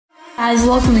Guys,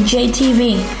 welcome to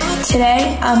JTV.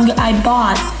 Today, I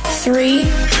bought 3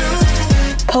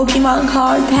 Pokemon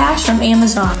card packs from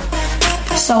Amazon.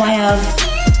 So I have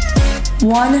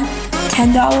one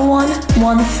 $10 one,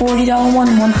 one $40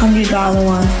 one, one $100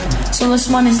 one. So this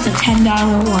one is the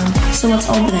 $10 one. So let's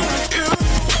open it.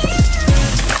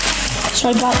 So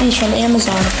I got these from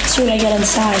Amazon. Let's see what I get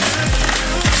inside.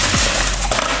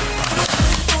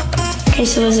 Okay,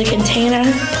 so there's a container,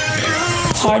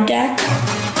 card deck.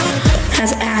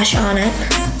 Has Ash on it.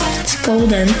 It's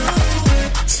golden.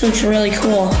 This looks really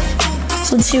cool.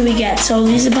 So let's see what we get. So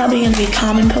these are probably going to be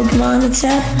common Pokemon, it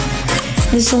said.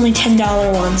 This is only $10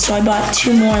 one. So I bought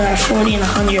 2 more that are 40 and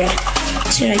 100.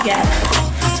 Let's see what I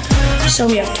get. So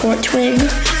we have Tortwig,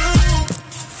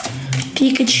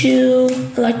 Pikachu,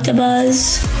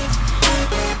 Electabuzz,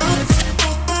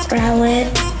 Rowlet,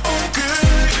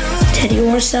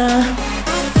 Teddiursa,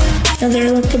 another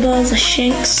Electabuzz, a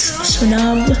Shinx, a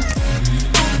Snub.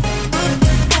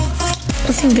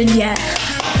 Nothing good yet.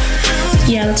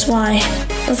 Yeah, that's why.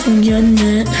 Nothing good in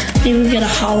it. Maybe we get a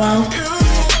holo.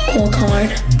 Cool card.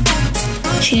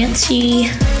 Chansey.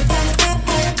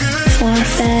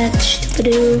 Farfetch'd.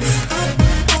 Bidoof.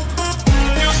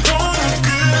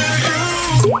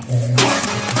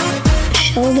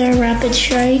 Shellder, Rapid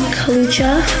Strike,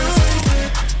 Kalucha,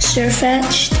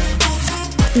 Surfetch'd,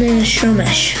 and then a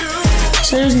Shroomish.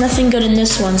 So there's nothing good in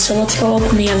this one, so let's go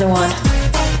open the other one.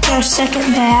 Our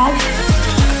second bag.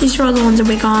 These are all the ones that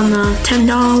we got on the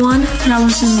 $10 one. Now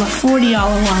this is the $40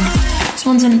 one. This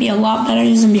one's gonna be a lot better.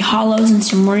 There's gonna be holos and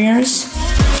some rares.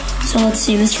 So let's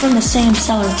see, this is from the same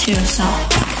seller too, so.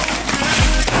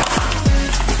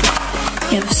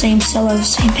 Yeah, the same seller, the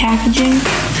same packaging.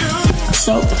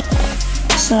 So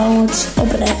let's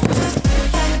open it.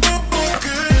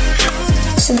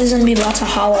 So there's gonna be lots of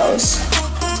holos.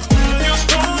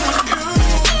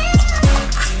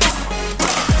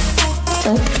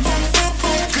 Nope.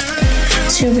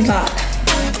 Let's see what we got.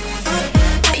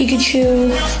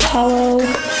 Pikachu, Holo,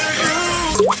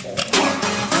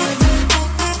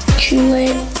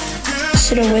 Chewlet,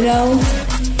 Citadel,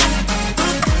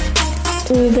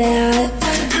 Rubat,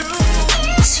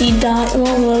 Seedot.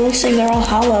 Well, it looks like they're all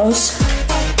holos.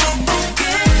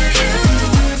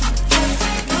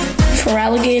 For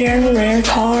Alligator, rare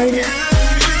card.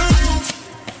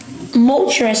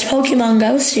 Moltres, Pokemon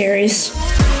Go series.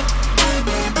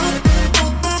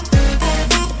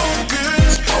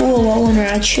 Cool, Alolan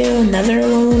Raichu, another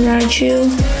Alolan Raichu.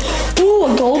 Ooh,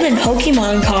 a golden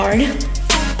Pokemon card.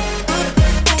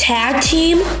 Tag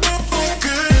Team.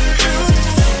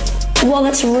 Well,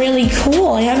 that's really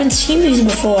cool. I haven't seen these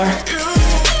before.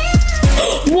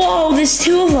 Whoa, there's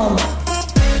 2 of them.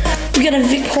 We got a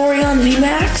Vaporeon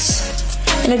VMAX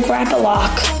and a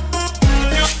Grapplock.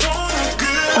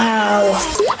 Wow,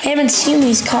 I haven't seen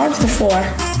these cards before.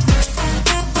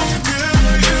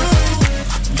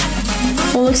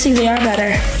 Well, looks like they are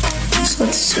better. So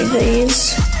let's see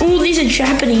these. Ooh, these are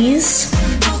Japanese.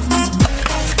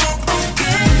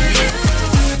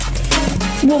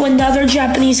 Whoa, another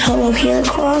Japanese holo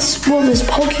Heracross. Whoa, there's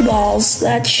Pokeballs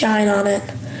that shine on it.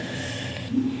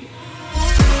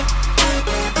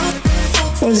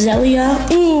 Roselia.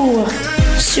 Ooh,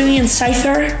 Suian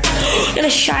Scyther. And a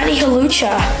shiny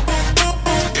Hawlucha.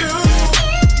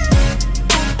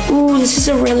 Ooh, this is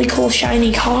a really cool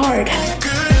shiny card.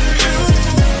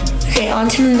 Okay, on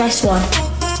to the next one.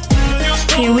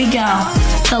 Here we go.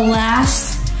 The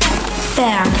last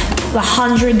bag. The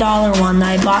 $100 one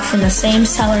that I bought from the same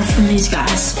seller from these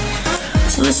guys.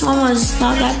 So this one was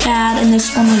not that bad, and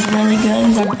this one was really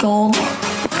good. They're gold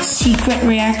secret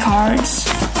rare cards.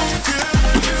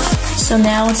 So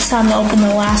now it's time to open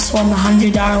the last one, the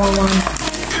 $100 one.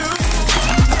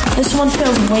 This one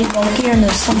feels way bulkier and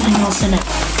there's something else in it.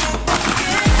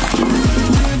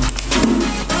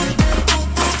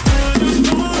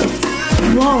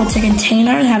 Whoa, it's a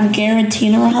container. They have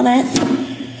Giratina on it,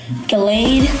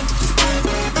 Gallade,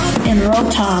 and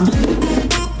Rotom.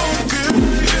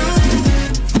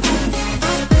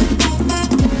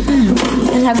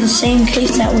 It has the same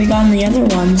case that we got in the other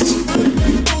ones.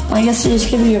 Well, I guess they just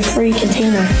give you a free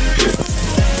container.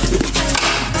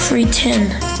 Free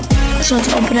tin. So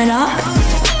let's open it up.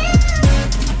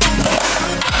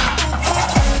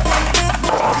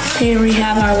 Here we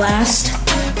have our last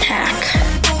pack.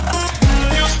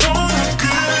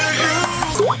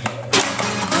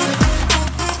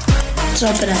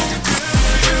 Let's open it.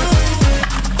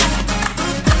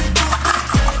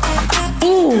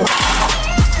 Ooh!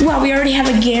 Wow, we already have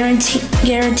a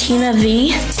Giratina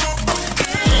V.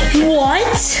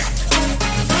 What?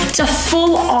 It's a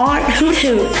full art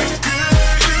Hoot.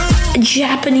 A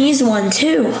Japanese one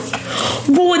too.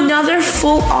 Whoa, another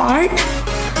full art.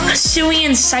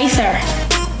 Hisuian Scyther.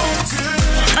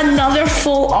 Another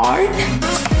full art.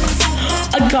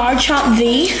 A Garchomp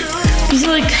V. These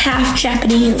are like half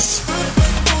Japanese.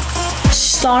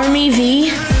 Starmie V.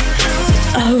 A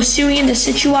Hisuian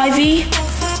Decidueye V.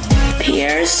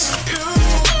 Piers.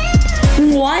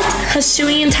 What?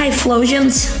 Hisuian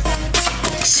Typhlosions.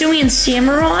 Hisuian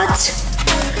Samurott.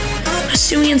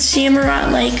 Hisuian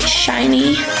Samurott like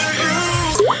shiny.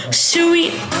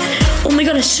 Oh my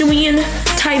god, Hisuian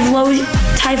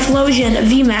Typhlosion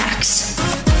VMAX.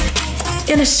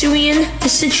 And Hisuian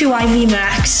Decidueye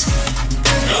VMAX.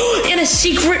 And a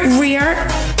secret rare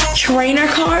trainer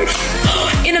card.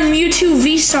 And a Mewtwo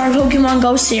V-Star Pokemon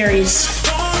Go series.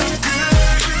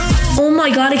 Oh my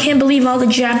god, I can't believe all the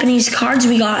Japanese cards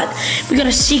we got. We got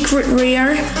a secret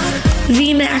rare,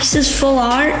 VMAX's full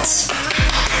arts.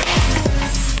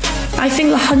 I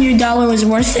think $100 was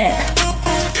worth it.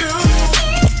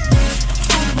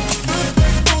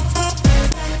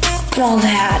 Look at all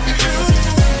that.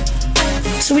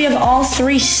 So we have all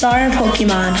 3 starter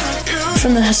Pokemon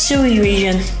from the Hisui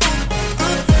region.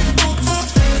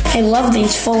 I love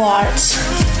these full arts.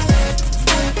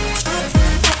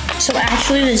 So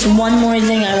actually, there's one more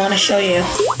thing I want to show you.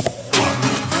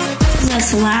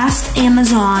 This last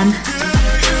Amazon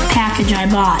package I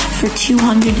bought for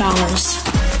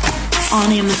 $200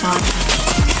 on Amazon.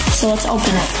 So let's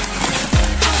open it.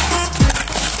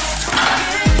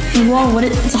 Whoa,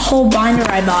 it's a whole binder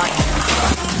I bought.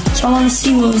 So I want to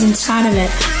see what was inside of it.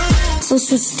 So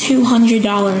this was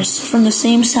 $200 from the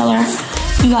same seller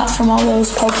you got from all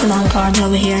those Pokemon cards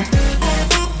over here.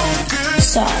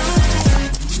 So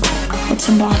let's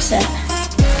unbox it.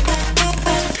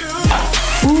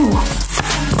 Ooh.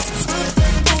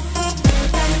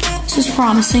 This is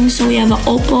promising. So we have an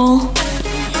Opal,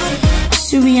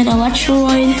 Hisuian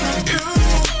Electroid,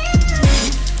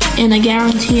 and a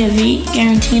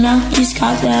Garantina. He's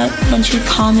got that bunch of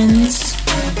commons.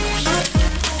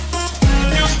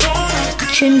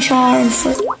 Chimchar,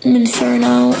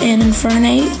 Inferno, and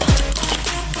Infernape.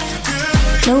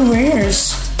 No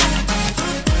rares.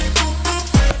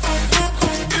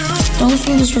 I don't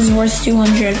think this was worth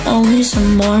 $200. Oh, here's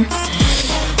some more.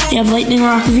 We have Lightning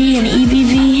Rock V, and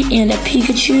EBV, and a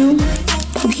Pikachu.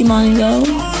 Pokemon Go.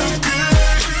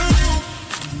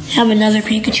 We have another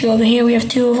Pikachu over here. We have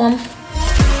 2 of them.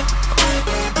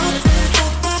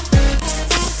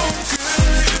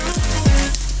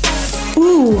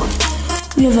 Ooh.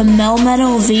 We have a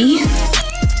Melmetal V,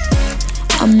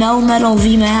 a Melmetal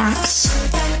V Max,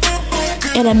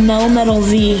 and a Melmetal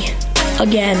V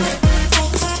again.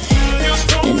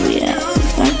 And we have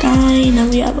that guy, and then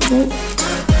we have a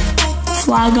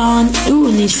Flagon. Ooh,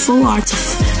 and these full arts of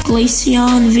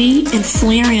Glaceon V and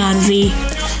Flareon V.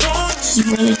 This is a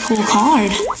really cool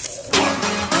card.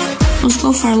 Let's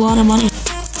go for a lot of money.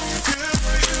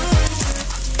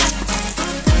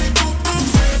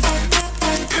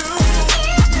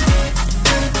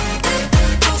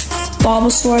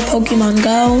 Bulbasaur, Pokemon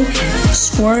Go,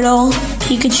 Squirtle,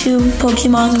 Pikachu,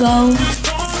 Pokemon Go,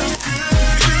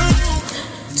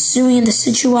 Hisuian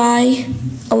Decidueye,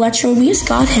 Electro, we just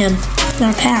got him in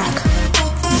our pack.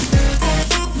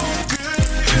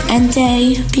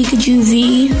 Entei, Pikachu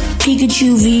V,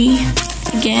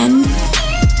 again,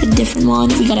 the different one.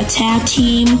 We got a Tag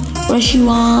Team,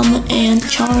 Reshiram, and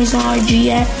Charizard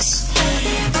GX.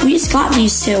 We just got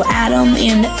these 2, Adam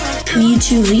and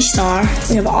Mewtwo V-Star.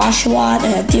 We have Oshawott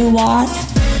and a Dewott.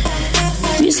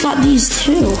 We just got these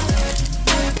 2.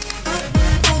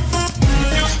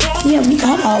 Yeah, we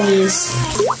got all these.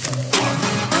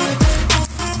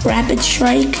 Rapid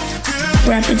Strike,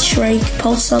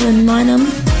 Pulsar and Minum.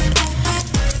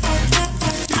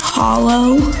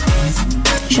 Holo,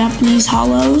 Japanese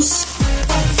Holos.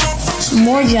 Some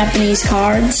more Japanese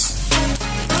cards.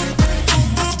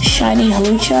 Shiny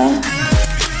Halucha.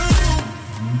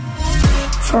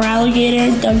 Feraligatr,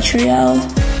 Dugtrio.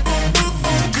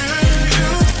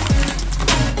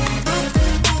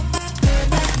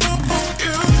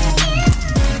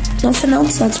 Nothing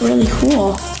else that's really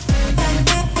cool.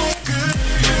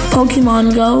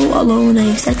 Pokemon Go, Alolan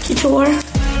Executor.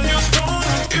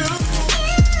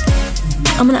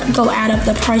 I'm gonna go add up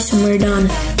the price when we're done.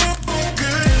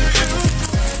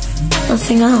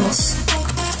 Nothing else.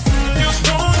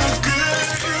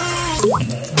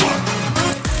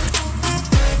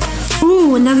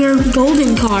 Ooh, another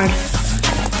golden card.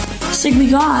 Just like we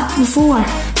got before.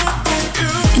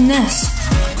 And this.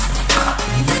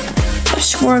 A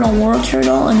Squirtle World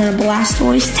Turtle and then a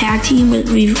Blastoise tag team with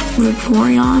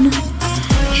Vaporeon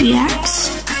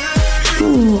GX.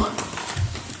 Ooh.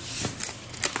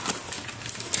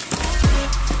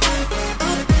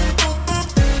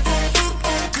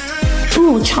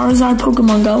 Ooh, Charizard,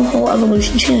 Pokemon Go, whole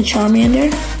evolution chain of Charmander.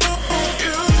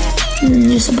 And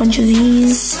just a bunch of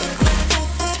these.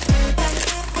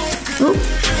 Ooh,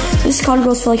 this card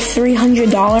goes for like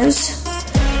 $300.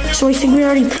 So I think we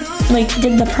already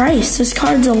did the price. This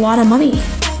card's a lot of money.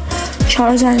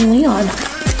 Charizard and Leon.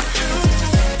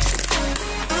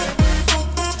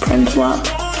 Prinplup.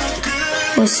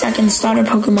 The second starter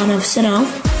Pokemon of Sinnoh.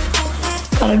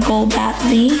 Got a Golbat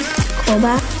V.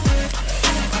 Golbat.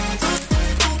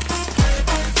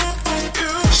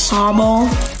 Sobble.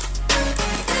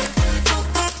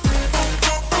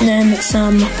 And then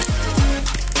some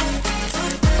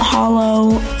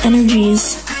Holo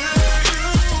Energies.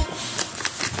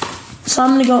 So I'm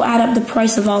going to go add up the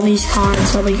price of all these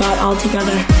cards that we got all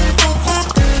together.